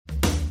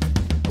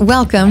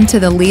Welcome to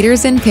the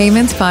Leaders in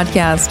Payments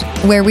podcast,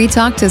 where we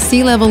talk to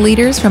C-level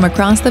leaders from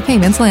across the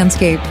payments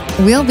landscape.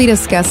 We'll be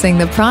discussing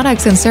the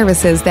products and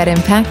services that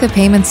impact the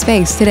payment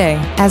space today,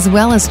 as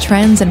well as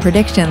trends and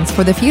predictions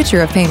for the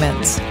future of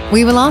payments.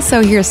 We will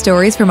also hear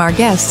stories from our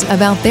guests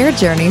about their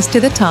journeys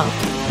to the top.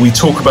 We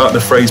talk about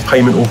the phrase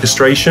payment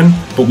orchestration,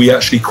 but we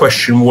actually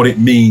question what it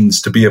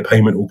means to be a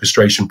payment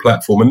orchestration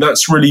platform. And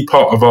that's really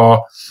part of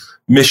our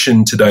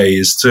mission today,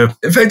 is to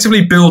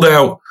effectively build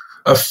out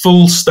a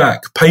full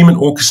stack payment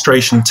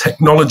orchestration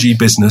technology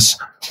business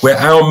where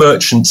our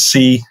merchants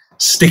see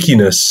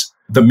stickiness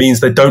that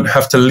means they don't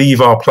have to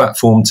leave our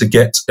platform to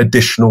get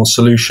additional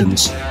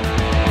solutions.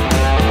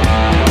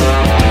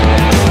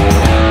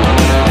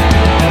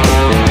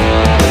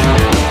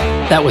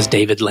 That was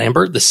David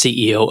Lambert, the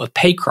CEO of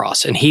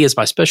Paycross, and he is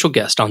my special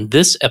guest on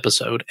this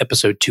episode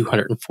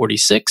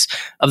 246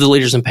 of the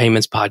Leaders in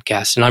Payments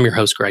podcast, and I'm your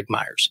host, Greg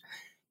Myers.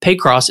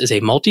 Paycross is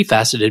a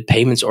multifaceted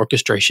payments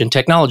orchestration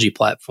technology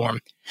platform.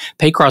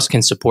 Paycross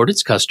can support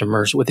its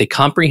customers with a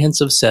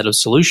comprehensive set of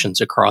solutions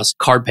across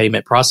card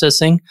payment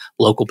processing,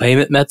 local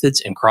payment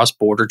methods, and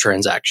cross-border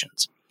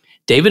transactions.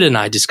 David and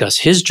I discuss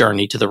his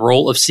journey to the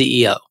role of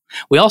CEO.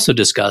 We also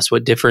discuss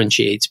what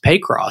differentiates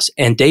Paycross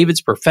and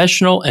David's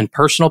professional and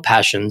personal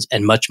passions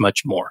and much,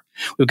 much more.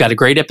 We've got a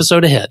great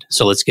episode ahead,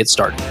 so let's get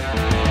started.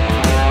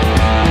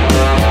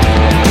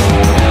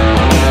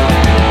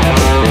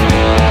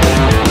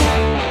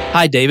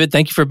 Hi, David.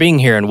 Thank you for being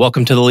here and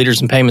welcome to the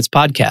Leaders in Payments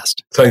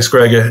podcast. Thanks,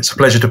 Greg. It's a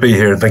pleasure to be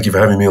here and thank you for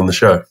having me on the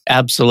show.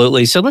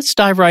 Absolutely. So let's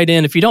dive right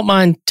in. If you don't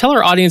mind, tell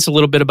our audience a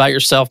little bit about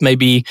yourself,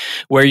 maybe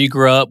where you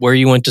grew up, where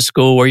you went to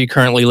school, where you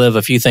currently live,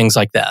 a few things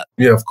like that.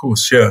 Yeah, of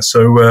course. Yeah.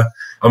 So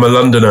I'm a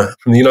Londoner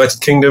from the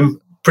United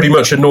Kingdom, pretty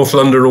much in North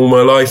London all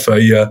my life.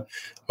 I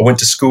went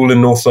to school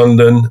in North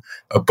London,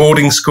 a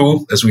boarding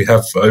school, as we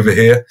have over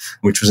here,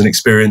 which was an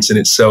experience in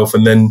itself.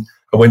 And then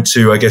I went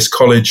to,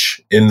 college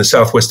in the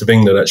southwest of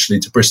England, actually,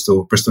 to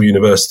Bristol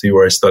University,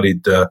 where I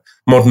studied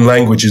modern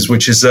languages,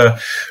 which is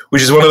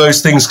one of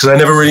those things because I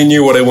never really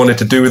knew what I wanted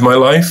to do with my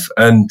life,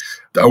 and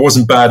I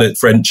wasn't bad at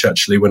French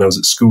actually when I was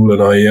at school,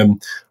 and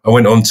I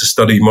went on to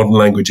study modern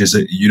languages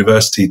at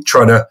university,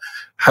 trying to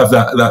have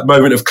that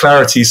moment of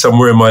clarity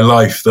somewhere in my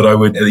life that I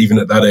would, even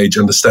at that age,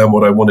 understand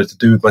what I wanted to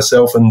do with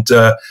myself. And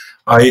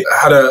I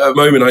had a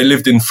moment. I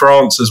lived in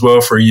France as well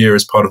for a year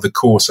as part of the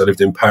course. I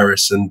lived in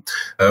Paris, and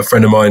a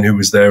friend of mine who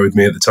was there with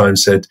me at the time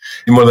said,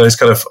 in one of those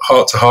kind of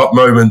heart-to-heart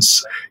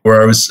moments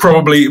where it was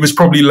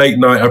probably late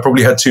night, I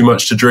probably had too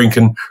much to drink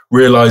and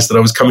realized that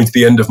I was coming to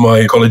the end of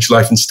my college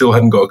life and still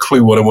hadn't got a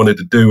clue what I wanted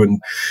to do.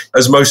 And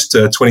as most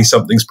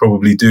 20-somethings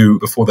probably do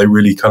before they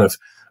really kind of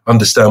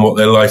understand what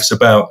their life's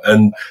about.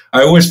 And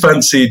I always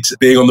fancied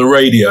being on the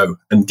radio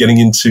and getting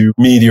into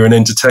media and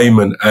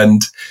entertainment.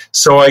 And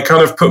so I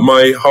kind of put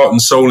my heart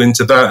and soul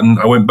into that. And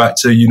I went back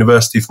to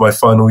university for my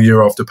final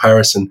year after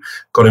Paris and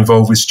got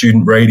involved with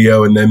student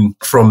radio. And then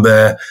from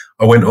there,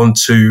 I went on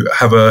to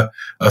have a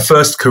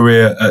first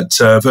career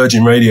at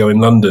Virgin Radio in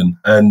London.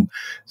 And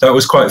that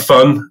was quite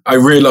fun. I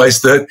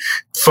realized that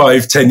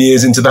 5-10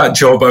 years into that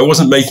job, I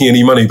wasn't making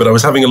any money, but I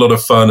was having a lot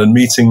of fun and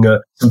meeting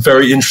some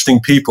very interesting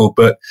people.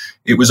 But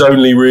it was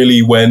only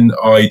really when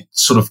I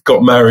sort of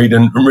got married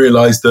and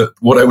realized that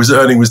what I was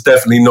earning was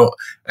definitely not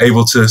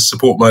able to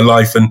support my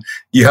life. And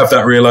you have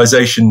that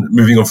realization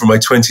moving on from my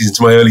 20s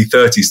into my early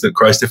 30s that,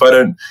 Christ, if I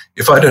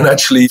don't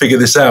actually figure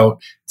this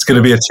out, it's going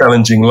to be a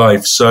challenging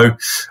life. So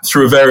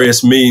through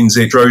various means,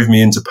 it drove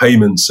me into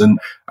payments. And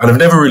I've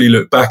never really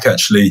looked back,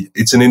 actually.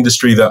 It's an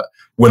industry that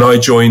when I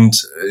joined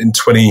in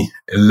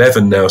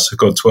 2011 now, so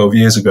 12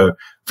 years ago,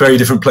 very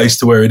different place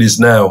to where it is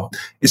now.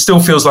 It still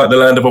feels like the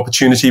land of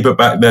opportunity, but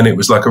back then it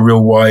was like a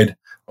real wide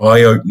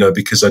eye-opener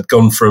because I'd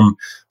gone from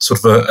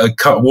sort of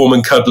a warm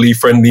and cuddly,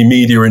 friendly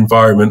media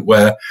environment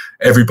where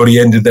everybody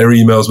ended their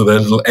emails with a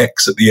little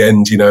X at the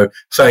end,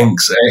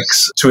 thanks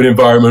X, to an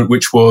environment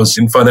which was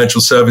in financial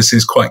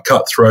services quite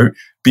cutthroat,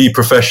 be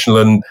professional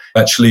and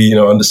actually,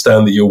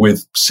 understand that you're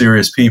with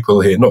serious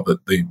people here. Not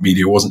that the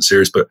media wasn't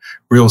serious, but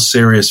real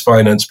serious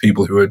finance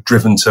people who are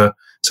driven to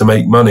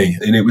make money.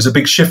 And it was a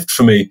big shift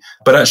for me.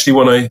 But actually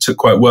one I took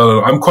quite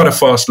well. I'm quite a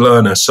fast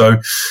learner. So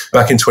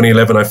back in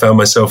 2011, I found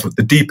myself at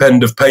the deep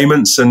end of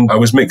payments and I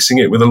was mixing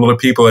it with a lot of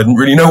people. I didn't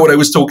really know what I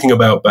was talking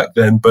about back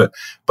then, but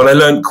I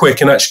learned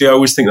quick. And actually, I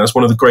always think that's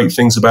one of the great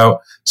things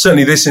about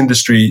certainly this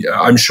industry,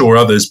 I'm sure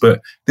others, but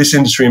this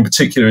industry in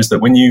particular is that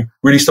when you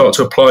really start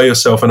to apply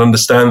yourself and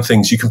understand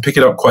things, you can pick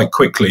it up quite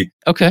quickly.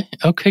 Okay,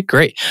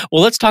 great.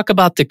 Well, let's talk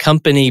about the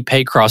company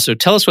Paycross. So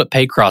tell us what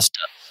Paycross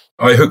does.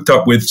 I hooked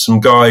up with some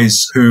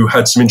guys who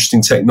had some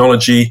interesting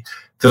technology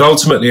that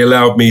ultimately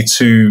allowed me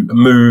to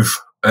move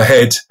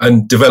ahead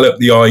and develop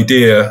the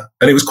idea.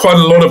 And it was quite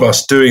a lot of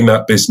us doing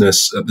that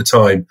business at the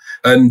time.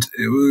 And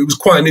it was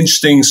quite an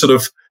interesting sort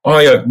of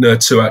eye-opener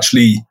to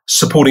actually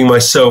supporting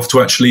myself, to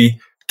actually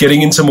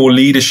getting into more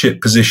leadership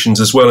positions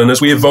as well. And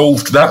as we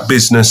evolved that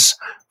business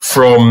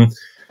from,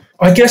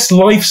 I guess,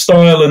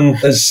 lifestyle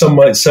and, as some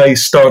might say,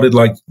 started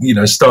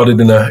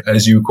in a,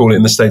 as you would call it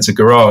in the States, a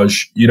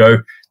garage,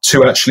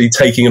 to actually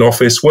taking an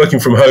office, working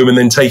from home and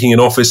then taking an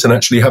office and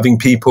actually having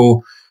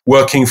people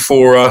working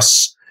for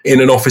us in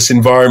an office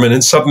environment.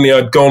 And suddenly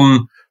I'd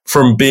gone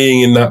from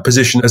being in that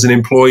position as an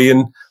employee,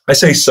 and I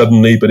say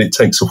suddenly, but it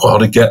takes a while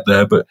to get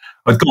there, but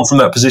I'd gone from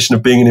that position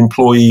of being an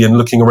employee and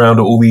looking around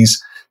at all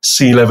these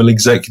C-level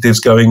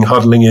executives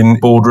huddling in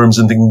boardrooms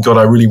and thinking, God,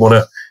 I really want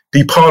to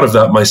be part of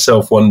that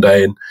myself one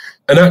day.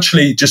 And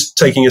actually just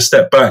taking a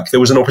step back, there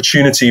was an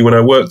opportunity when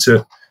I worked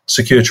at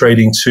Secure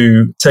Trading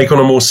to take on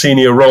a more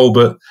senior role,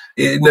 but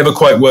it never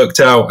quite worked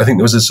out. I think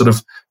there was a sort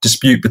of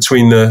dispute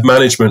between the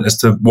management as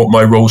to what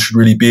my role should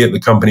really be at the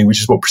company,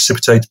 which is what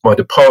precipitated my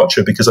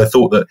departure, because I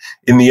thought that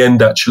in the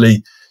end,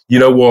 actually, you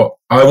know what,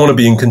 I want to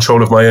be in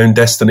control of my own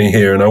destiny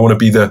here, and I want to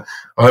be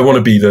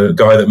the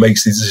guy that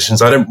makes these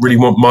decisions. I don't really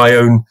want my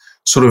own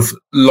sort of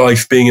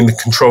life being in the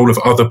control of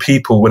other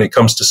people when it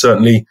comes to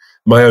certainly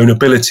my own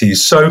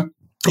abilities. So,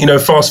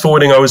 fast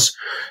forwarding, I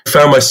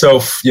found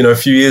myself, a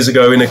few years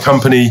ago in a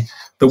company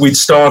that we'd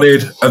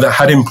started and that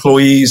had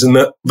employees, and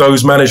that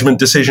those management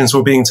decisions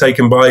were being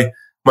taken by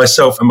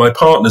myself and my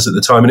partners at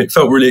the time. And it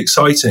felt really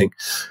exciting.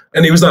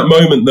 And it was that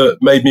moment that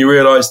made me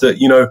realize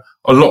that,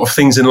 a lot of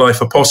things in life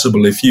are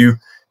possible if you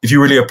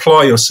really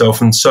apply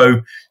yourself. And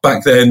so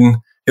back then,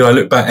 I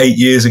look back 8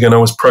 years ago and I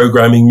was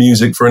programming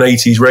music for an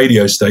 80s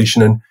radio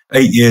station, and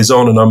 8 years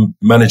on and I'm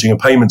managing a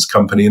payments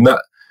company. And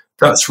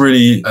that's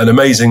really an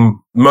amazing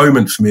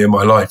moment for me in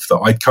my life, that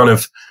I'd kind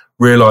of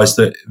realized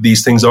that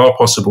these things are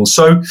possible.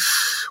 So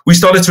we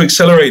started to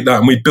accelerate that,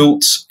 and we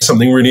built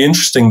something really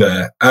interesting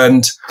there.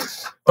 And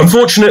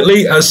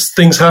unfortunately, as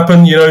things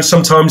happen,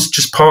 sometimes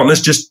just partners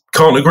just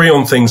can't agree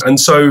on things. And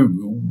so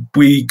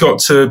we got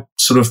to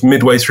sort of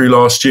midway through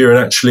last year, and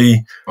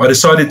actually I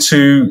decided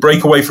to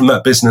break away from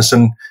that business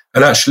and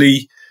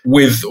actually,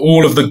 with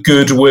all of the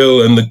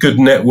goodwill and the good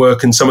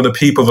network and some of the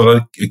people that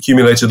I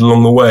accumulated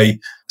along the way,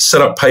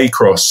 set up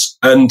Paycross.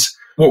 And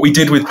what we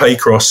did with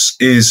Paycross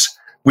is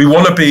we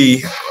want to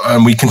be,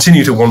 and we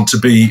continue to want to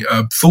be,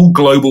 a full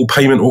global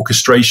payment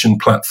orchestration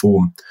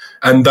platform.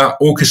 And that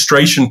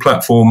orchestration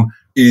platform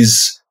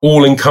is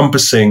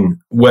all-encompassing,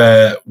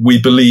 where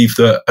we believe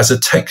that as a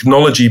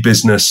technology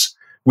business,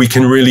 we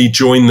can really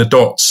join the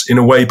dots in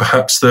a way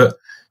perhaps that,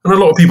 and a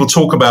lot of people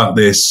talk about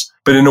this,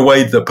 but in a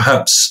way that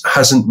perhaps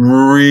hasn't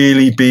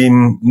really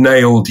been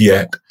nailed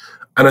yet.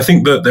 And I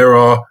think that there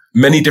are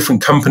many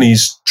different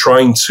companies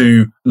trying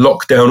to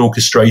lock down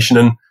orchestration.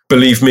 And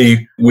believe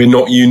me, we're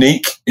not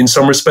unique in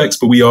some respects,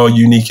 but we are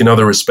unique in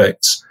other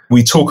respects.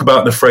 We talk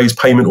about the phrase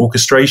payment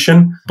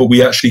orchestration, but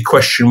we actually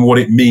question what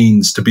it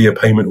means to be a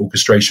payment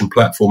orchestration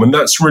platform. And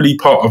that's really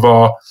part of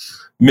our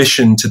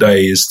mission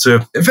today, is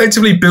to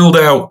effectively build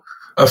out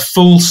a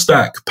full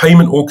stack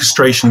payment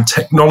orchestration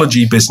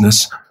technology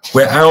business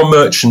where our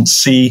merchants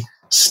see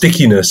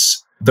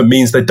stickiness. That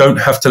means they don't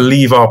have to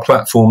leave our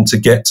platform to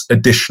get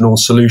additional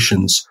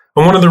solutions.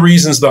 And one of the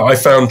reasons that I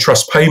found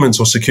Trust Payments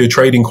or Secure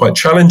Trading quite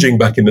challenging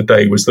back in the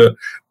day was that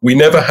we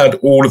never had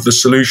all of the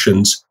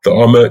solutions that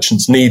our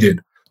merchants needed.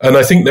 And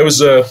I think there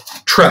was a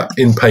trap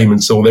in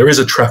payments, or there is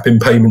a trap in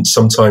payments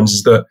sometimes,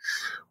 is that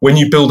when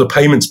you build a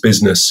payments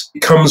business,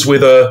 it comes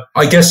with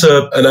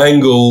an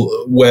angle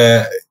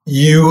where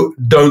you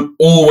don't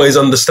always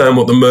understand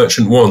what the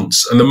merchant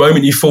wants. And the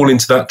moment you fall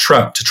into that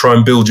trap to try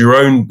and build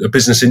a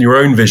business in your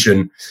own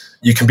vision,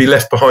 you can be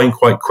left behind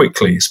quite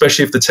quickly,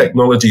 especially if the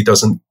technology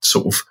doesn't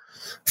sort of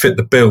fit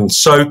the bill.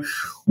 So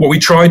what we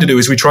try to do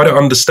is we try to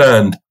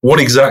understand what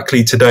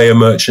exactly today a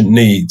merchant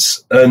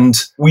needs. And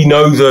we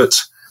know that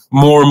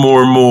more and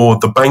more and more,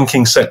 the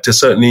banking sector,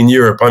 certainly in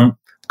Europe,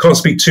 can't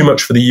speak too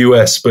much for the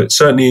US, but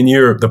certainly in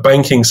Europe, the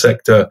banking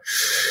sector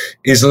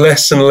is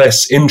less and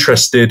less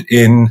interested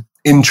in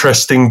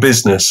interesting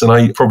business. And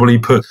I probably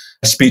put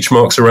speech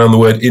marks around the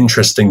word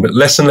interesting, but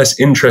less and less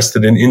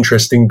interested in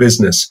interesting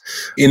business,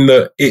 in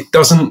that it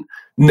doesn't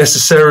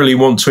necessarily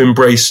want to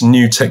embrace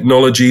new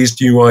technologies,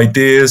 new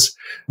ideas,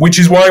 which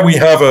is why we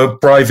have a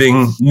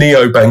thriving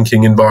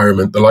neo-banking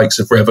environment. The likes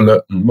of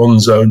Revolut and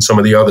Monzo and some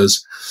of the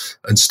others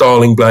and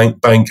Starling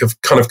Bank have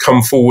kind of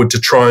come forward to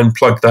try and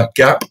plug that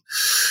gap,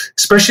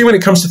 especially when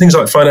it comes to things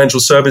like financial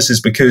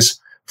services, because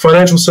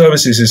financial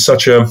services is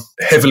such a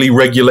heavily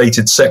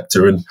regulated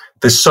sector, and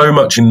there's so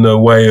much in the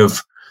way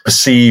of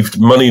perceived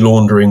money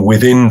laundering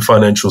within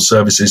financial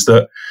services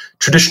that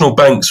traditional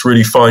banks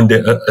really find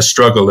it a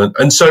struggle.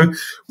 And so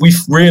we've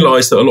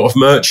realized that a lot of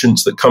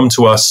merchants that come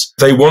to us,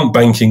 they want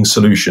banking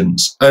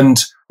solutions. And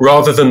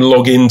rather than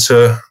log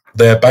into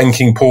their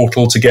banking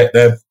portal to get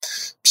their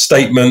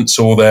statements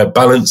or their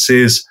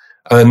balances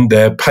and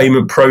their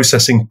payment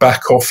processing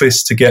back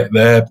office to get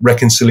their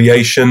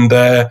reconciliation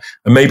there,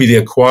 and maybe the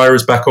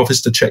acquirer's back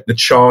office to check the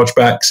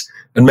chargebacks,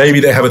 and maybe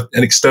they have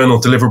an external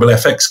deliverable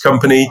FX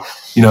company,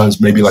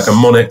 it's maybe like a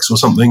Monex or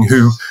something,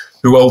 who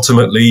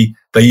ultimately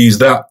they use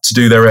that to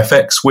do their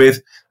FX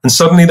with. And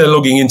suddenly they're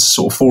logging into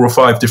sort of 4 or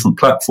 5 different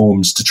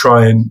platforms to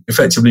try and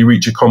effectively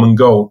reach a common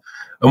goal.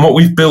 And what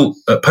we've built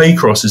at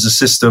Paycross is a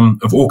system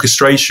of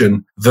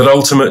orchestration that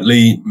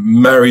ultimately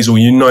marries or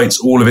unites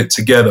all of it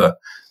together.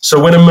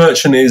 So when a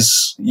merchant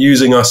is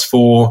using us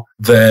for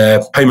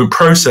their payment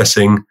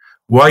processing,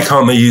 why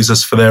can't they use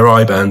us for their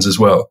IBANs as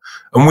well?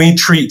 And we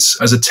treat,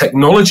 as a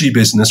technology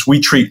business, we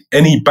treat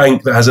any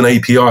bank that has an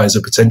API as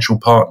a potential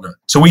partner.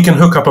 So we can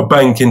hook up a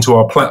bank into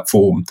our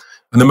platform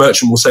and the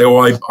merchant will say,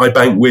 I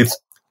bank with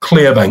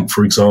Clearbank,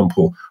 for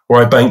example,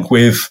 or I bank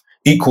with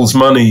Equals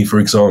Money, for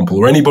example,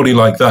 or anybody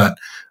like that.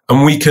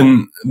 And we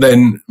can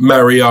then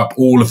marry up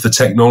all of the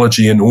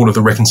technology and all of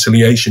the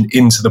reconciliation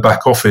into the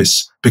back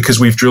office because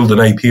we've drilled an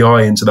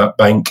API into that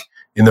bank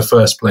in the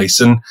first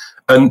place.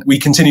 And we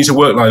continue to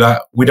work like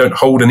that. We don't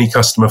hold any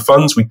customer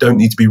funds. We don't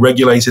need to be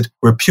regulated.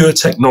 We're a pure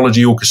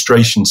technology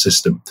orchestration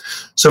system.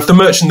 So if the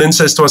merchant then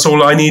says to us,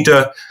 I need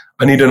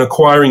an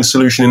acquiring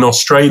solution in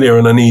Australia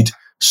and I need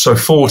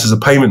Sofort as a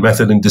payment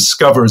method and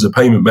Discover as a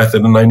payment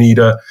method and I need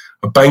a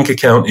bank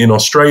account in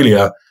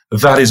Australia,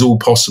 that is all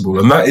possible.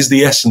 And that is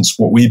the essence,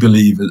 what we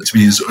believe to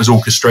be as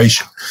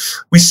orchestration.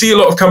 We see a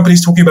lot of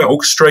companies talking about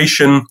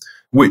orchestration,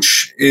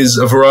 which is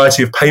a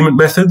variety of payment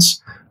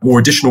methods or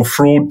additional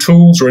fraud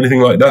tools or anything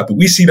like that. But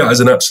we see that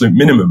as an absolute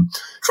minimum.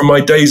 From my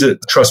days at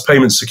Trust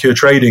Payments Secure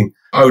Trading,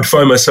 I would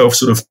find myself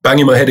sort of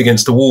banging my head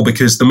against the wall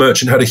because the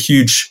merchant had a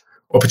huge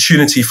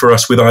opportunity for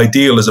us with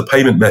Ideal as a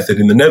payment method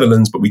in the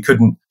Netherlands, but we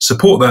couldn't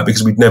support that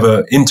because we'd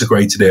never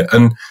integrated it.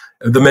 And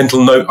the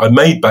mental note I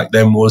made back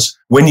then was,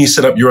 when you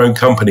set up your own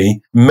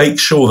company, make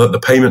sure that the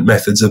payment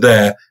methods are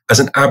there as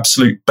an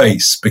absolute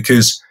base,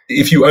 because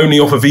if you only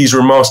offer Visa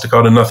and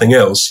MasterCard and nothing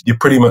else, you're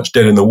pretty much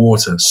dead in the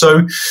water.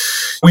 So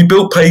we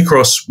built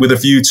Paycross with a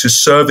view to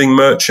serving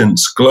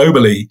merchants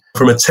globally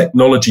from a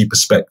technology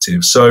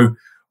perspective. So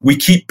we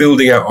keep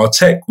building out our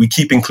tech. We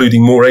keep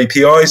including more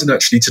APIs. And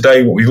actually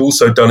today, what we've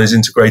also done is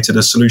integrated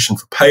a solution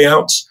for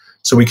payouts.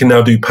 So we can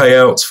now do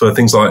payouts for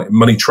things like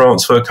money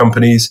transfer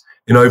companies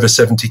in over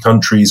 70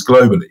 countries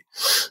globally.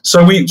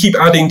 So we keep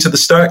adding to the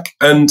stack,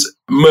 and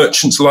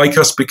merchants like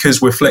us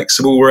because we're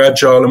flexible, we're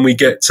agile, and we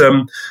get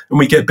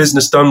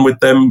business done with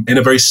them in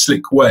a very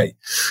slick way.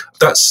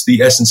 That's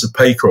the essence of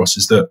Paycross,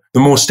 is that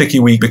the more sticky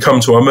we become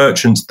to our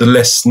merchants, the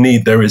less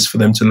need there is for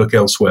them to look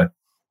elsewhere.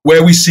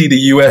 Where we see the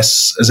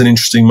US as an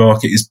interesting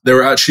market is there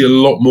are actually a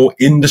lot more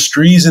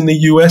industries in the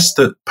US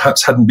that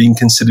perhaps hadn't been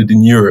considered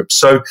in Europe.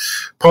 So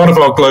part of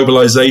our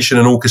globalization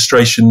and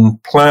orchestration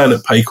plan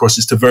at Paycross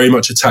is to very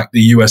much attack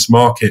the US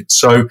market.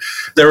 So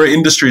there are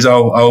industries,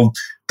 I'll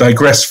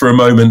digress for a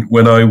moment.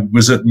 When I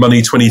was at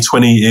Money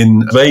 2020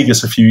 in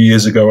Vegas a few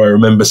years ago, I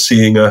remember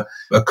seeing a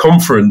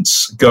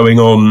conference going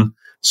on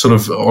sort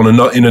of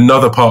in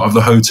another part of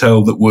the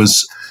hotel that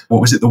was,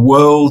 the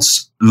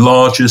world's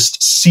largest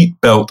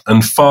seatbelt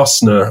and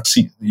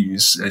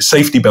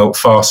safety belt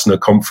fastener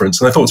conference.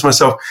 And I thought to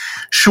myself,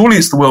 surely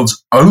it's the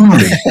world's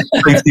only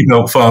safety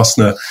belt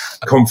fastener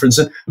conference.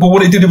 But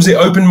what it did was it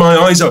opened my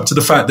eyes up to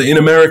the fact that in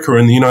America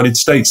and the United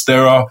States,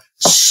 there are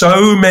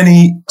so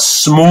many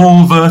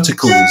small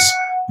verticals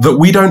that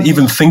we don't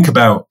even think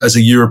about as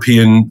a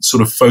European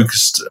sort of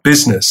focused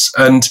business.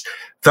 And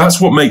that's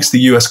what makes the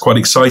US quite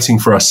exciting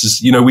for us is,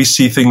 we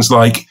see things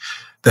like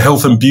the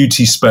health and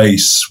beauty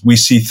space. We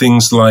see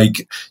things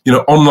like,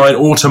 online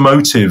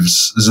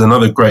automotives is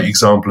another great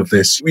example of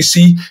this. We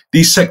see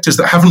these sectors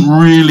that haven't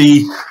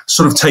really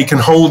sort of taken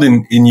hold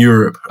in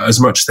Europe as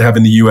much as they have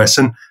in the US.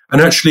 And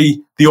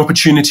actually the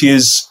opportunity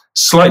is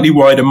slightly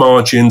wider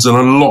margins and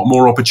a lot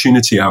more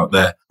opportunity out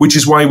there, which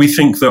is why we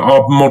think that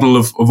our model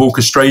of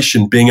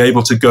orchestration, being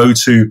able to go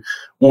to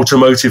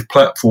automotive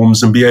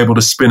platforms and be able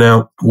to spin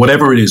out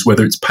whatever it is,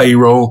 whether it's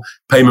payroll,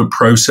 payment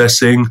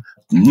processing,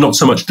 not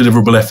so much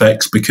deliverable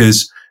FX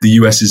because the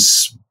US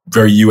is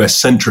very US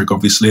centric,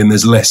 obviously, and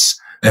there's less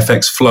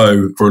FX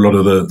flow for a lot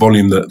of the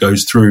volume that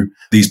goes through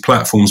these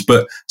platforms.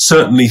 But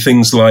certainly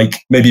things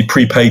like maybe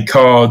prepaid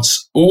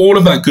cards, all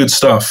of that good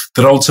stuff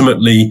that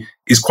ultimately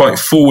is quite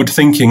forward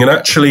thinking and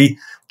actually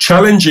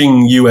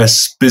challenging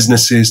US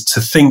businesses to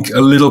think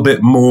a little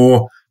bit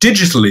more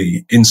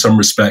digitally in some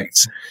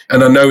respects.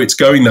 And I know it's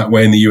going that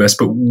way in the US,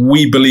 but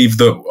we believe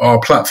that our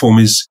platform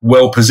is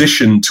well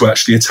positioned to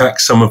actually attack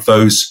some of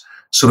those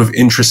sort of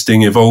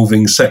interesting,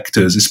 evolving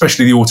sectors,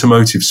 especially the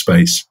automotive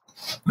space.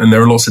 And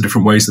there are lots of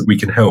different ways that we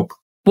can help.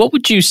 What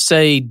would you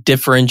say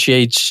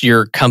differentiates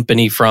your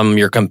company from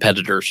your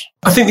competitors?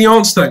 I think the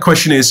answer to that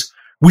question is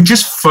we're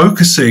just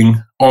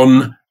focusing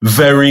on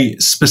very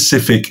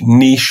specific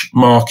niche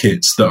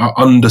markets that are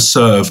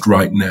underserved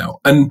right now.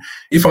 And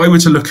if I were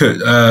to look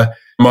at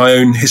my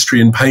own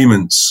history in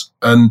payments,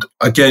 and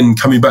again,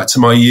 coming back to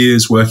my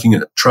years working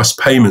at Trust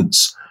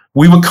Payments,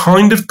 we were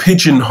kind of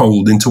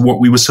pigeonholed into what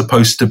we were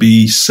supposed to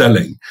be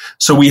selling.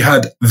 So we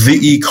had the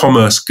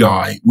e-commerce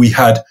guy, we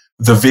had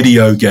the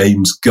video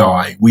games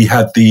guy, we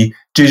had the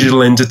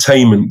digital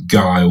entertainment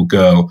guy or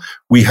girl,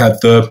 we had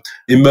the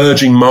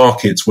emerging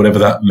markets, whatever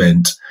that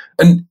meant.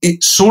 And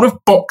it sort of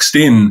boxed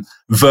in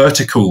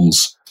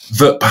verticals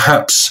that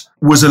perhaps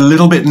was a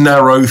little bit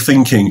narrow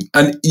thinking.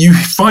 And you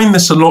find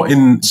this a lot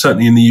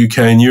certainly in the UK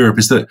and Europe,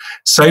 is that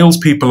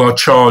salespeople are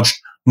charged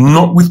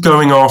not with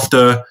going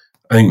after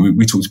I think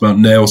we talked about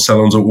nail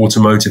salons or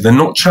automotive. They're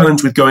not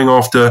challenged with going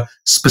after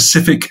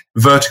specific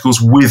verticals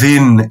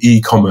within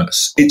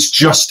e-commerce. It's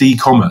just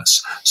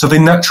e-commerce. So they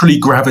naturally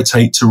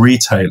gravitate to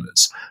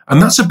retailers. And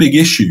that's a big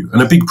issue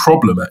and a big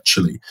problem,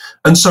 actually.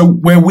 And so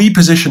where we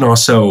position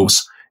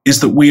ourselves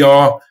is that we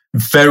are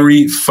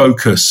very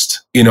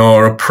focused in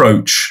our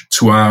approach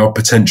to our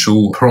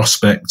potential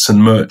prospects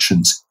and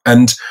merchants.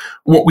 And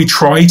what we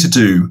try to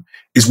do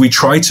is we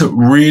try to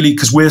really,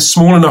 because we're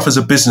small enough as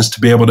a business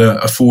to be able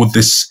to afford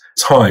this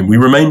time, we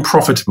remain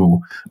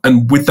profitable.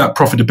 And with that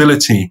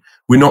profitability,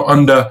 we're not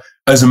under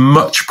as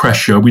much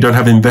pressure. We don't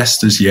have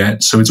investors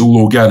yet, so it's all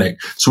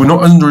organic. So we're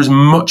not under as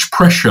much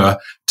pressure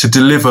to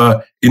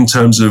deliver in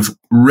terms of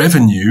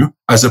revenue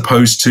as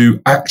opposed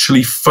to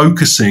actually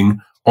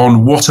focusing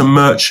on what a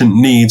merchant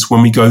needs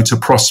when we go to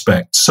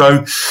prospect.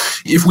 So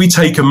if we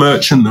take a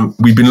merchant that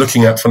we've been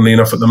looking at, funnily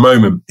enough, at the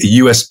moment, a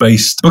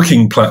US-based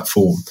booking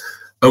platform,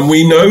 and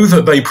we know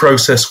that they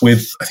process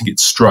with, I think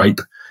it's Stripe.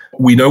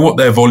 We know what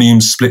their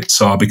volume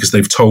splits are because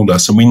they've told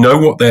us, and we know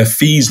what their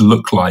fees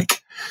look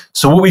like.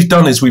 So what we've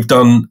done is we've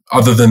done,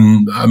 other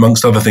than,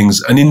 amongst other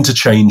things, an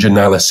interchange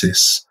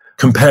analysis,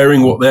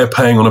 comparing what they're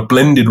paying on a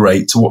blended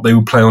rate to what they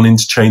would pay on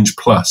Interchange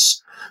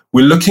Plus.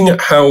 We're looking at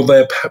how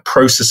they're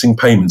processing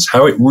payments,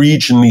 how it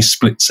regionally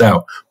splits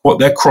out, what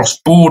their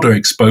cross-border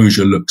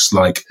exposure looks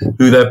like,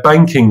 who they're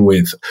banking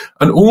with,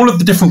 and all of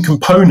the different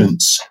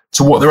components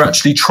to what they're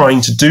actually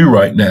trying to do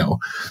right now.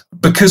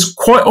 Because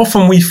quite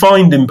often we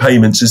find in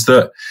payments is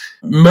that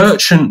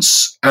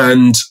merchants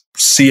and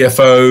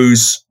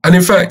CFOs, and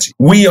in fact,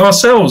 we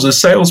ourselves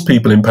as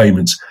salespeople in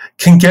payments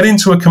can get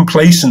into a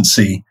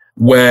complacency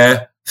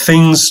where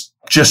things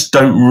just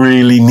don't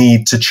really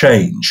need to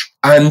change.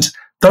 And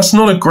that's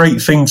not a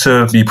great thing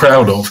to be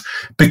proud of,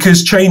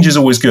 because change is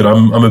always good.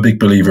 I'm a big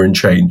believer in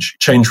change.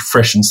 Change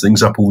freshens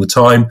things up all the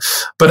time.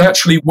 But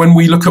actually, when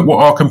we look at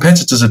what our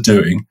competitors are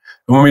doing,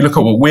 and when we look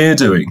at what we're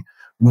doing,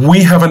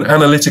 we have an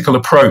analytical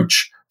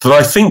approach that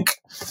I think,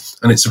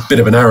 and it's a bit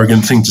of an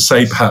arrogant thing to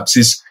say perhaps,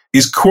 is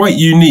quite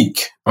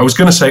unique. I was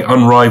going to say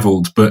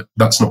unrivaled, but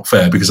that's not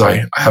fair because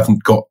I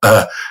haven't got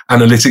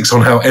analytics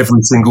on how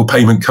every single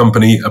payment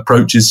company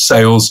approaches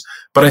sales.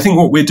 But I think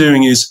what we're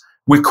doing is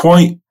we're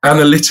quite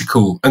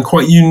analytical and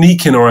quite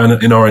unique in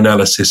our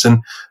analysis.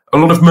 And a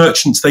lot of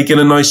merchants, they get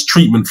a nice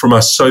treatment from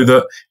us so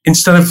that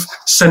instead of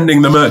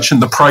sending the merchant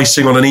the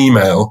pricing on an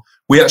email,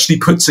 we actually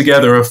put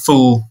together a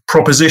full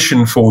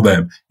proposition for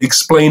them,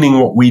 explaining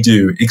what we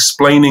do,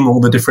 explaining all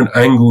the different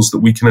angles that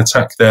we can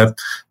attack their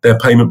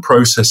payment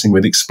processing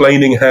with,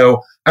 explaining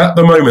how at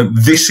the moment,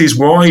 this is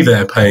why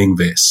they're paying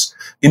this.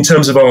 In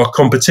terms of our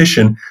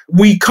competition,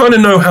 we kind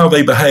of know how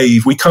they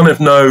behave. We kind of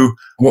know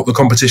what the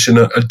competition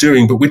are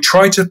doing, but we're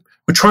trying to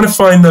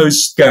find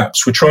those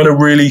gaps. We're trying to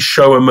really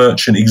show a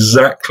merchant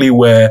exactly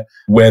where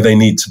they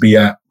need to be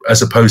at,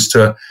 as opposed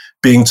to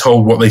being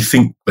told what they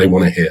think they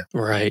want to hear.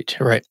 Right.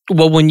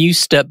 Well, when you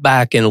step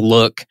back and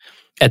look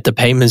at the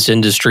payments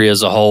industry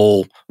as a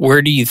whole,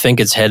 where do you think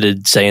it's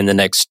headed, say, in the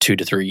next 2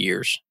 to 3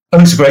 years?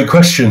 That's a great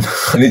question.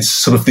 And it's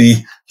sort of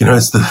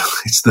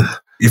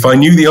if I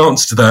knew the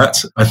answer to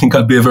that, I think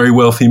I'd be a very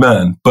wealthy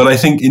man. But I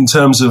think in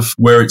terms of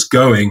where it's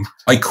going,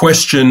 I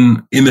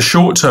question, in the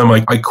short term,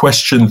 I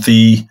question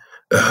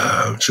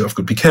I've got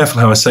to be careful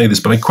how I say this,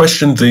 but I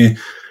question the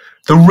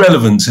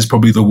relevance is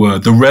probably the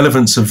word, the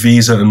relevance of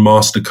Visa and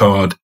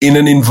MasterCard in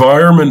an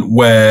environment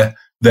where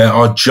there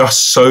are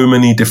just so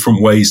many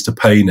different ways to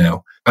pay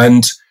now.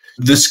 And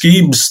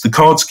the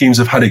card schemes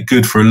have had it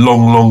good for a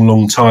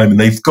long time, and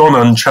they've gone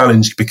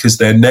unchallenged because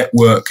their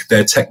network,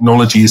 their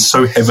technology is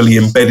so heavily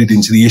embedded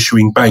into the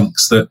issuing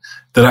banks that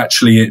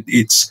actually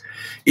it's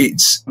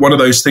one of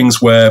those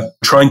things where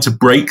trying to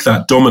break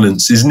that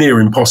dominance is near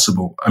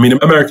impossible. I mean,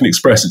 American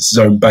Express, it's its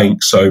own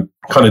bank, so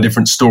kind of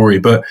different story,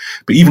 but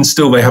even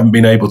still, they haven't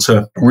been able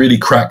to really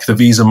crack the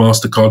Visa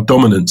MasterCard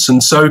dominance.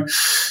 And so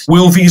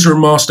will Visa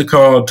and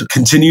MasterCard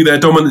continue their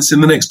dominance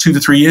in the next 2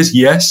 to 3 years?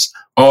 Yes.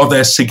 Are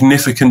there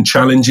significant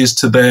challenges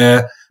to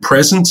their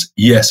presence?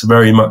 Yes,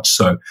 very much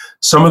so.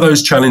 Some of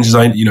those challenges,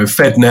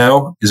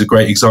 FedNow is a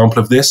great example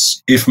of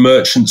this. If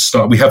merchants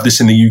we have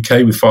this in the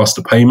UK with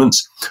faster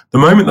payments. The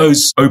moment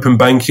those open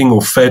banking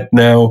or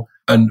FedNow,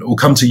 and we'll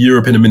come to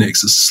Europe in a minute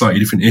because it's a slightly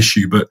different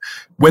issue, but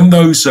when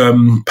those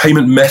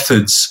payment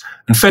methods,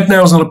 and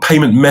FedNow is not a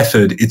payment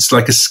method, it's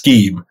like a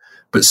scheme,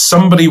 but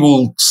somebody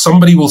will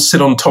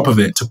sit on top of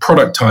it to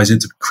productize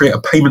it, to create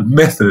a payment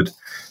method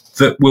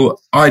that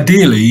will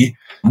ideally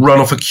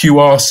run off a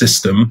QR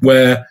system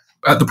where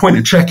at the point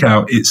of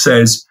checkout, it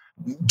says,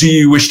 do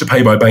you wish to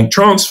pay by bank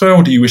transfer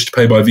or do you wish to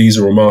pay by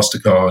Visa or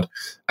MasterCard?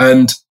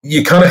 And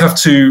you kind of have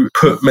to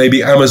put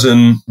maybe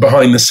Amazon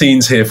behind the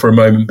scenes here for a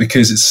moment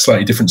because it's a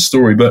slightly different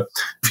story. But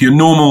if you're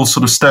normal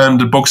sort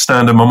of bog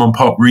standard mom and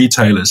pop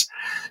retailers,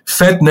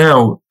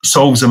 FedNow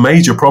solves a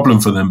major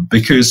problem for them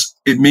because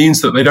it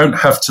means that they don't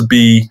have to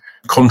be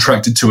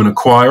contracted to an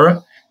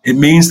acquirer. It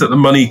means that the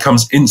money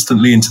comes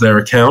instantly into their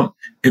account.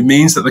 It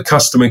means that the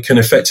customer can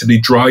effectively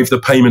drive the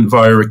payment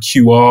via a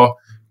QR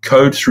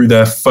code through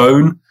their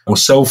phone or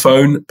cell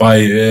phone by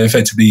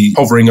effectively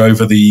hovering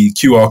over the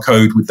QR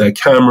code with their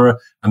camera,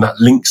 and that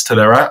links to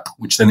their app,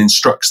 which then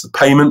instructs the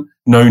payment.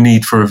 No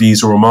need for a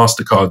Visa or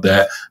MasterCard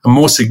there. And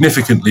more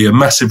significantly, a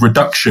massive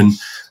reduction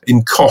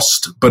in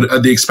cost, but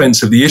at the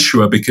expense of the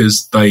issuer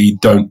because they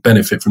don't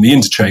benefit from the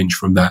interchange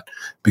from that,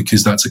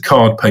 because that's a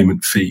card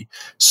payment fee.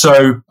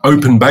 So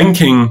open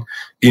banking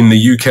in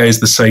the UK is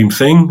the same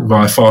thing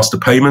via faster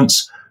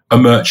payments. A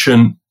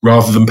merchant,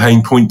 rather than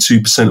paying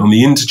 0.2% on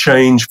the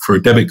interchange for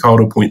a debit card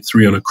or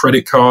 0.3 on a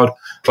credit card,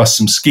 plus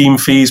some scheme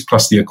fees,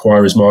 plus the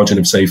acquirer's margin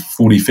of, say,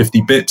 40,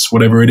 50 bits,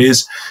 whatever it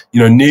is,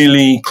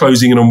 nearly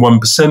closing in on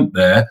 1%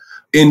 there.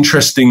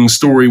 Interesting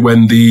story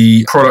when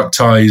the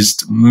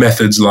productized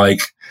methods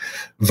like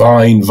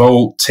Vine,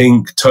 Volt,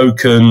 Tink,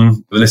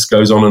 Token, the list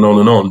goes on and on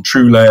and on,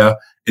 TrueLayer,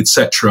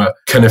 etc.,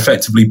 can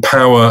effectively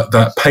power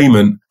that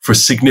payment for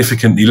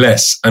significantly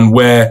less. And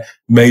where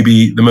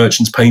maybe the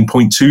merchant's paying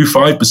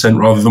 0.25%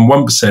 rather than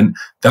 1%,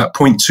 that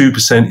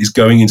 0.2% is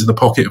going into the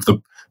pocket of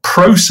the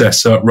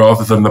processor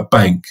rather than the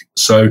bank.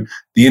 So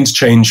the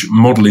interchange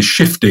model is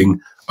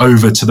shifting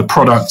over to the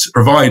product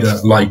provider,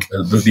 like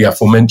the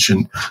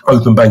aforementioned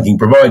open banking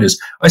providers.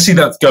 I see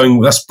that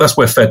going, that's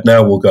where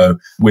FedNow will go,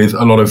 with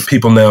a lot of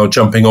people now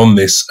jumping on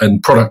this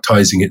and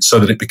productizing it so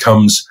that it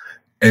becomes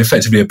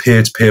effectively a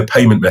peer-to-peer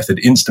payment method,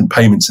 instant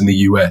payments in the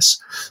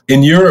US.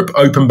 In Europe,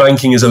 open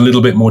banking is a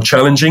little bit more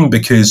challenging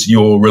because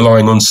you're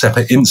relying on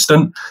SEPA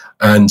Instant,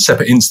 and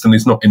SEPA Instant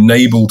is not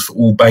enabled for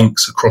all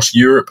banks across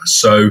Europe.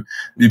 So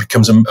it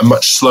becomes a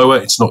much slower,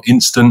 it's not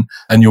instant,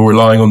 and you're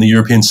relying on the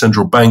European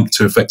Central Bank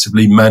to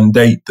effectively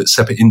mandate that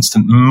SEPA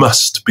Instant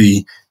must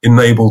be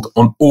enabled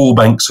on all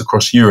banks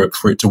across Europe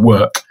for it to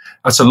work.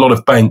 That's a lot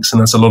of banks and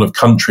that's a lot of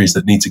countries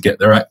that need to get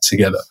their act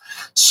together.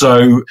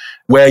 So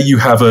where you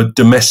have a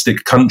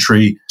domestic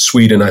country,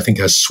 Sweden, I think,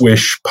 has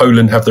Swish,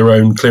 Poland have their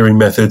own clearing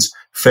methods,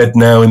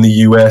 FedNow in the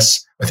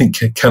US, I think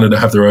Canada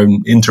have their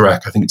own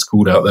Interac, I think it's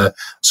called out there.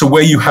 So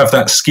where you have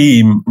that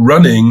scheme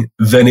running,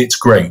 then it's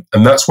great.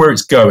 And that's where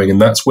it's going. And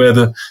that's where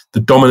the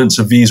dominance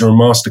of Visa and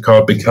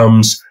MasterCard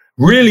becomes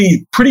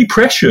really pretty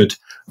pressured.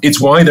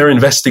 It's why they're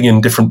investing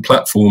in different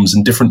platforms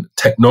and different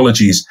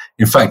technologies.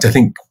 In fact, I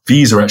think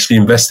Visa actually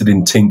invested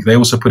in Tink. They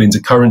also put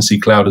into Currency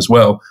Cloud as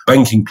well,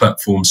 banking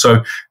platform.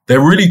 So they're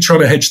really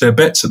trying to hedge their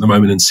bets at the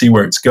moment and see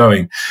where it's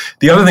going.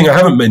 The other thing I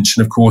haven't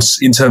mentioned, of course,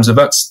 in terms of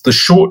that's the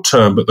short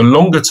term, but the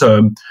longer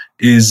term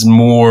is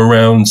more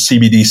around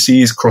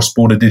CBDCs,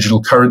 cross-border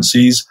digital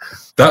currencies.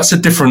 That's a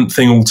different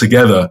thing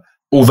altogether.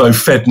 Although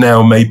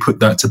FedNow may put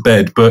that to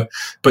bed, but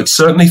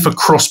certainly for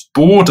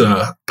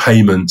cross-border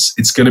payments,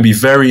 it's going to be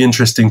very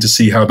interesting to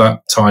see how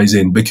that ties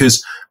in.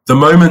 Because the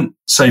moment,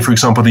 say, for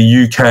example,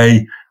 the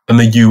UK and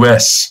the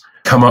US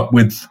come up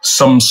with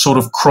some sort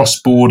of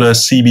cross-border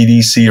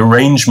CBDC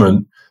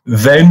arrangement,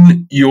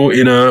 then you're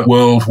in a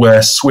world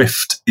where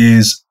SWIFT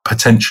is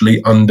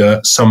potentially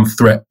under some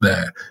threat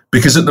there.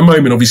 Because at the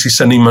moment, obviously,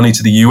 sending money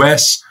to the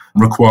US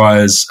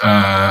requires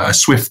a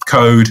SWIFT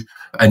code,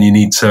 and you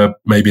need to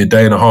maybe a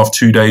day and a half,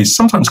 2 days,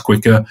 sometimes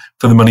quicker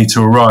for the money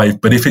to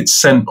arrive. But if it's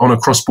sent on a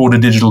cross-border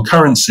digital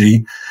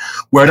currency,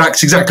 where it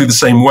acts exactly the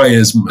same way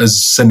as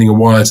sending a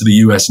wire to the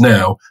US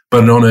now,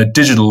 but on a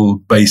digital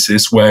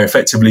basis where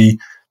effectively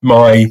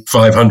my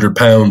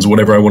 £500 or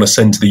whatever I want to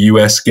send to the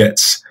US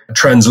gets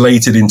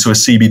translated into a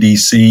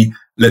CBDC,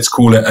 let's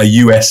call it a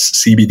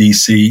US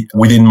CBDC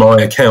within my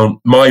account,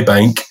 my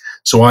bank.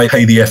 So I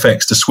pay the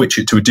FX to switch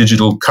it to a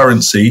digital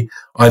currency.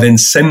 I then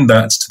send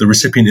that to the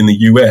recipient in the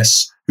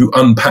US, who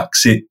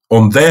unpacks it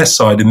on their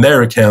side in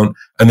their account,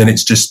 and then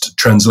it's just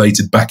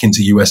translated back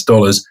into US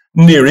dollars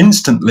near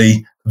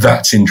instantly.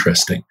 That's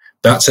interesting.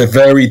 That's a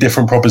very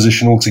different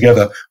proposition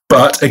altogether.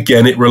 But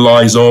again, it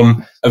relies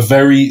on a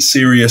very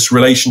serious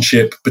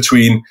relationship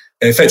between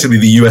effectively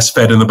the US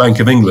Fed and the Bank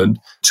of England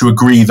to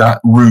agree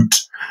that route.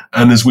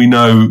 And as we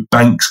know,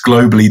 banks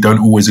globally don't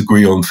always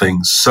agree on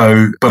things.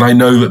 So, but I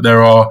know that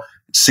there are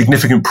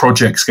significant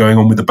projects going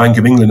on with the Bank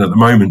of England at the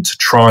moment to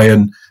try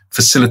and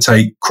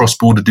facilitate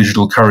cross-border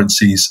digital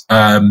currencies.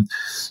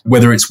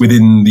 Whether it's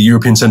within the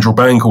European Central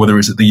Bank or whether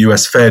it's at the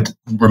US Fed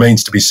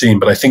remains to be seen.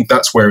 But I think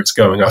that's where it's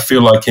going. I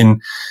feel like in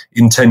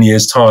 10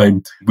 years'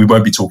 time, we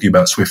won't be talking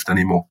about SWIFT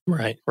anymore.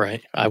 Right.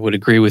 I would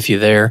agree with you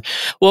there.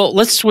 Well,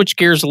 let's switch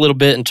gears a little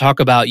bit and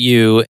talk about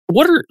you.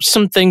 What are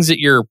some things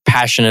that you're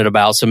passionate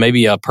about? So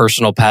maybe a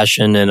personal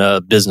passion and a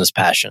business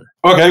passion.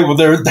 Okay,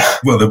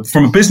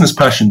 from a business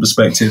passion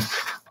perspective,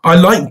 I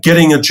like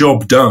getting a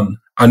job done.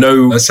 I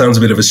know that sounds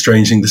a bit of a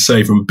strange thing to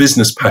say from a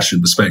business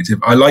passion perspective.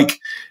 I like,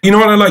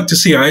 what I like to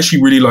see? I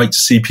actually really like to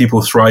see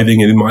people thriving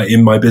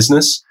in my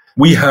business.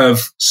 We have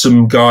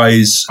some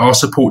guys, our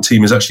support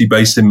team is actually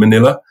based in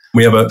Manila.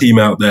 We have a team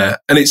out there.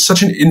 And it's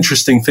such an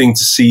interesting thing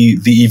to see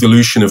the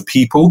evolution of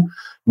people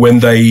when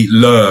they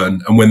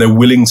learn and when they're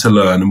willing to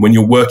learn and when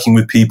you're working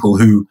with people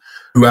who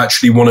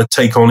actually want to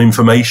take on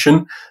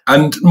information.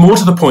 And more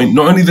to the point,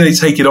 not only do they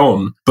take it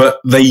on, but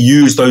they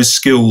use those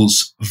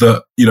skills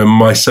that,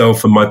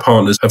 myself and my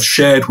partners have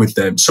shared with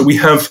them. So we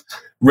have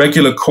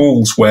regular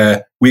calls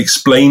where we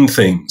explain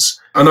things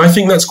And I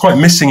think that's quite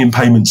missing in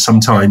payments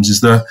sometimes,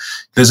 is that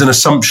there's an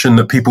assumption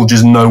that people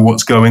just know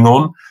what's going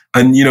on.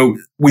 And,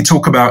 we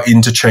talk about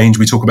interchange,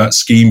 we talk about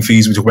scheme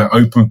fees, we talk about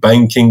open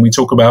banking, we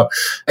talk about,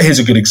 here's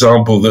a good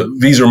example, that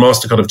Visa and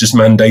MasterCard have just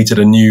mandated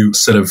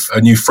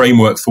a new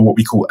framework for what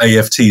we call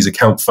AFTs,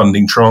 account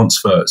funding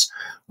transfers,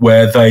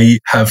 where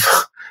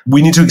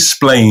we need to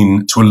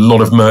explain to a lot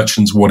of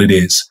merchants what it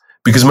is,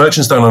 because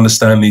merchants don't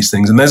understand these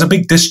things. And there's a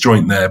big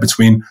disjoint there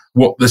between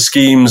what the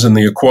schemes and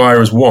the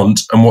acquirers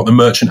want and what the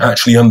merchant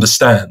actually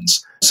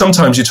understands.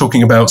 Sometimes you're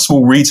talking about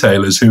small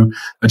retailers who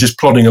are just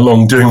plodding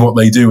along doing what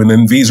they do, and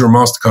then Visa and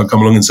MasterCard come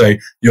along and say,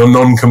 you're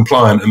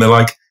non-compliant. And they're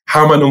like,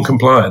 how am I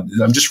non-compliant?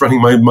 I'm just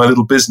running my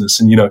little business.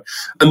 And,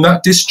 and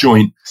that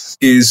disjoint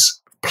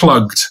is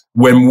plugged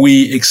when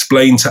we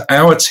explain to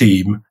our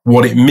team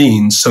what it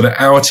means, so that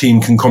our team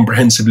can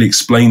comprehensively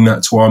explain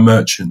that to our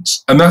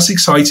merchants. And that's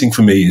exciting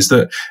for me,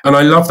 and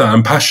I love that.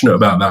 I'm passionate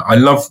about that. I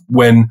love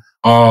when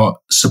our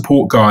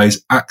support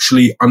guys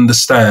actually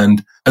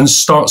understand and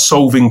start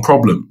solving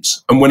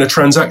problems. And when a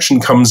transaction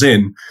comes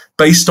in,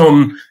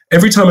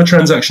 every time a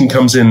transaction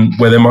comes in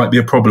where there might be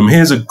a problem,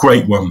 here's a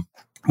great one.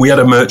 We had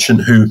a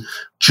merchant who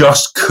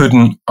just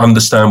couldn't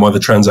understand why the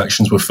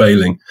transactions were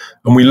failing.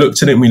 And we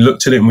looked at it and we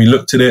looked at it and we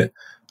looked at it.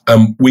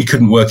 We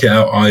couldn't work it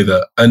out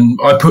either. And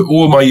I put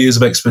all my years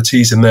of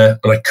expertise in there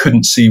and I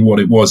couldn't see what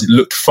it was. It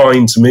looked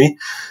fine to me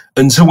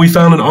until we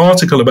found an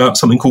article about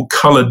something called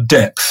color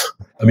depth.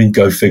 I mean,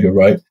 go figure,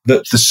 right?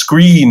 That the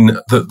screen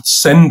that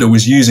sender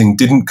was using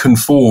didn't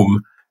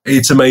conform.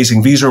 It's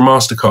amazing. Visa and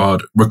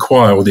MasterCard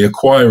require, or the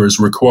acquirers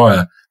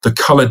require, the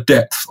color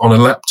depth on a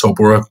laptop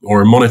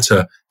or a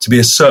monitor to be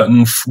a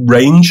certain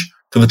range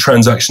for the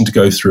transaction to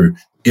go through.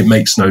 It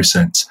makes no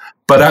sense.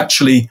 But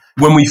actually,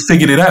 when we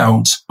figured it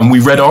out and we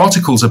read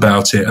articles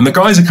about it, and the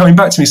guys are coming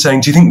back to me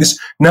saying, do you think this,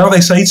 now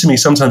they say to me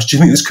sometimes, do you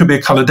think this could be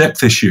a color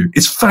depth issue?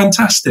 It's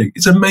fantastic.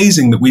 It's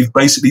amazing that we've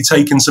basically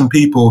taken some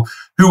people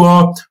who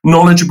are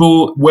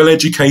knowledgeable,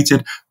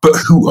 well-educated, but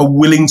who are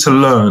willing to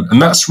learn.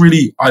 And that's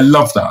really, I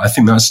love that. I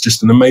think that's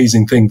just an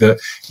amazing thing that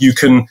you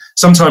can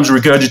sometimes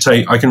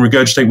regurgitate. I can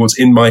regurgitate what's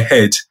in my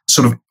head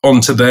sort of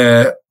onto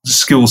their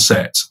skill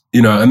set,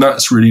 and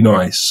that's really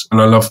nice.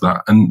 And I love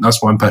that. And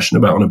that's what I'm passionate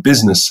about on a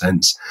business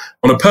sense.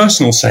 On a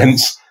personal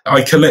sense,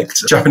 I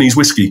collect Japanese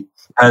whiskey,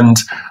 and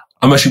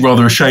I'm actually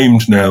rather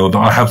ashamed now that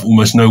I have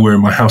almost nowhere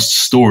in my house to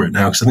store it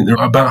now, because I think there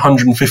are about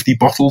 150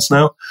 bottles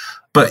now.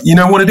 But you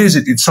know what it is?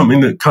 It's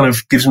something that kind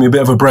of gives me a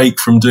bit of a break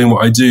from doing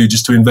what I do,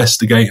 just to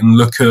investigate and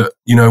look at,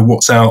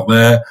 what's out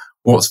there,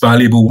 what's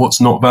valuable, what's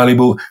not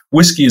valuable.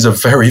 Whiskey is a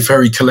very,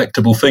 very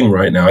collectible thing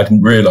right now. I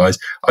didn't realize.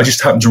 I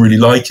just happen to really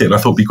like it. And I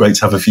thought it'd be great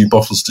to have a few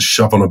bottles to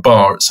shove on a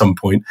bar at some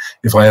point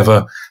if I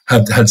ever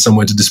had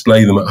somewhere to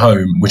display them at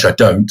home, which I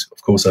don't.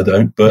 Of course I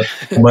don't. But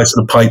my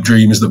sort of pipe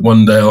dream is that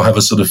one day I'll have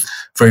a sort of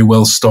very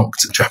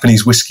well-stocked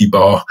Japanese whiskey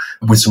bar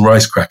with some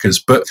rice crackers.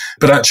 But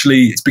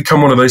actually, it's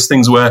become one of those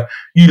things where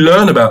you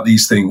learn about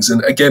these things.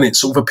 And again, it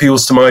sort of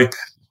appeals to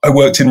I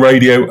worked in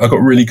radio. I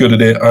got really good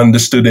at it. I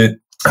understood it.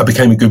 I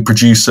became a good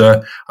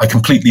producer. I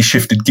completely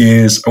shifted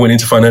gears. I went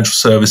into financial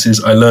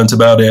services. I learned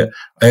about it.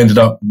 I ended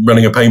up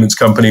running a payments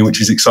company, which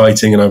is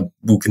exciting, and I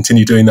will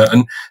continue doing that.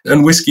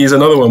 And whiskey is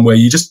another one where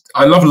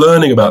I love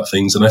learning about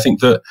things. And I think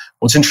that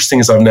what's interesting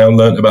is I've now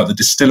learned about the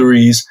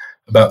distilleries,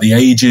 about the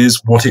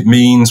ages, what it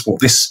means,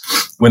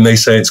 when they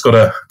say it's got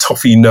a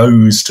toffee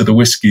nose to the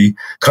whiskey,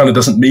 kind of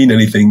doesn't mean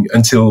anything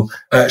until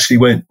I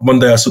actually one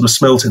day I sort of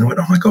smelt it and I went,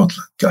 oh my God,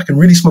 I can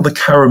really smell the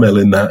caramel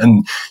in that.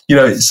 And,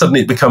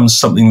 suddenly it becomes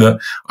something that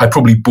I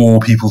probably bore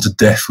people to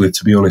death with,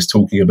 to be honest,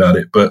 talking about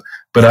it. But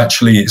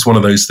actually it's one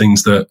of those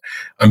things that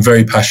I'm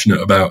very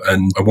passionate about,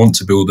 and I want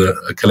to build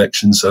a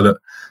collection so that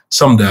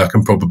someday I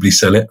can probably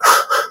sell it.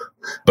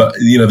 But,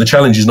 the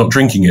challenge is not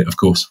drinking it, of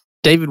course.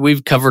 David,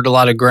 we've covered a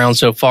lot of ground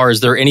so far. Is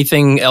there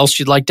anything else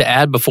you'd like to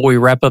add before we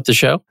wrap up the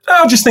show?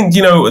 I just think,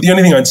 the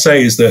only thing I'd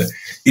say is that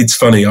it's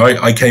funny.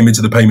 I came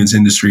into the payments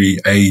industry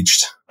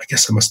aged, I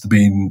guess I must have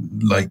been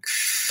like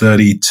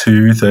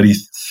 32,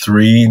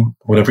 33,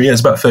 whatever. Yeah,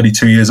 it's about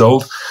 32 years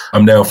old.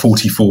 I'm now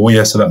 44.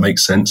 Yeah, so that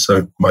makes sense.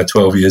 So my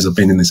 12 years I've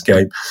been in this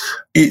game.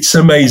 It's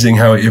amazing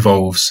how it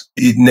evolves.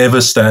 It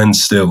never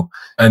stands still.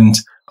 And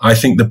I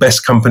think the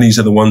best companies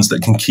are the ones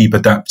that can keep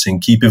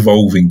adapting, keep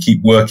evolving,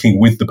 keep working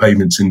with the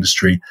payments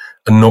industry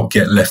and not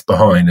get left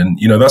behind. And,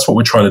 that's what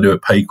we're trying to do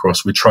at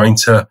Paycross. We're trying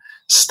to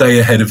stay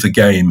ahead of the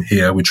game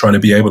here. We're trying to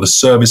be able to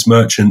service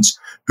merchants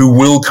who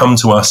will come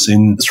to us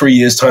in 3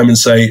 years' time and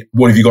say,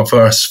 what have you got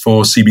for us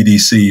for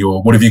CBDC?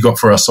 Or what have you got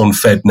for us on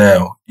Fed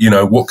now?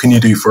 What can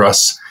you do for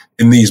us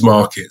in these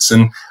markets?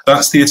 And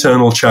that's the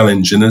eternal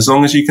challenge. And as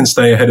long as you can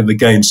stay ahead of the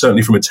game,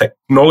 certainly from a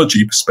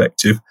technology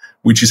perspective,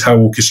 which is how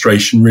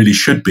orchestration really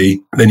should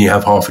be, then you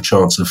have half a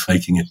chance of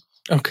faking it.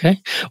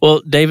 Okay.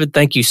 Well, David,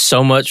 thank you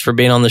so much for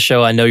being on the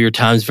show. I know your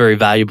time's very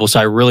valuable, so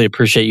I really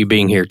appreciate you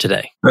being here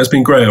today. That's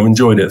been great. I've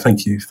enjoyed it.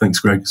 Thank you. Thanks,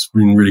 Greg. It's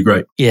been really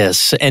great.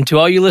 Yes. And to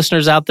all you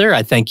listeners out there,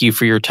 I thank you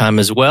for your time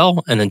as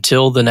well. And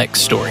until the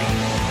next story.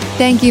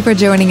 Thank you for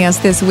joining us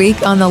this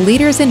week on the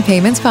Leaders in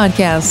Payments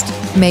podcast.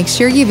 Make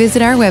sure you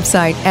visit our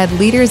website at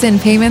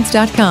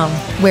leadersinpayments.com,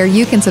 where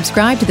you can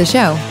subscribe to the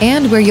show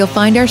and where you'll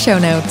find our show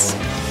notes.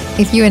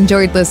 If you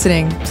enjoyed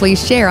listening,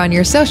 please share on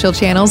your social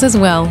channels as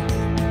well.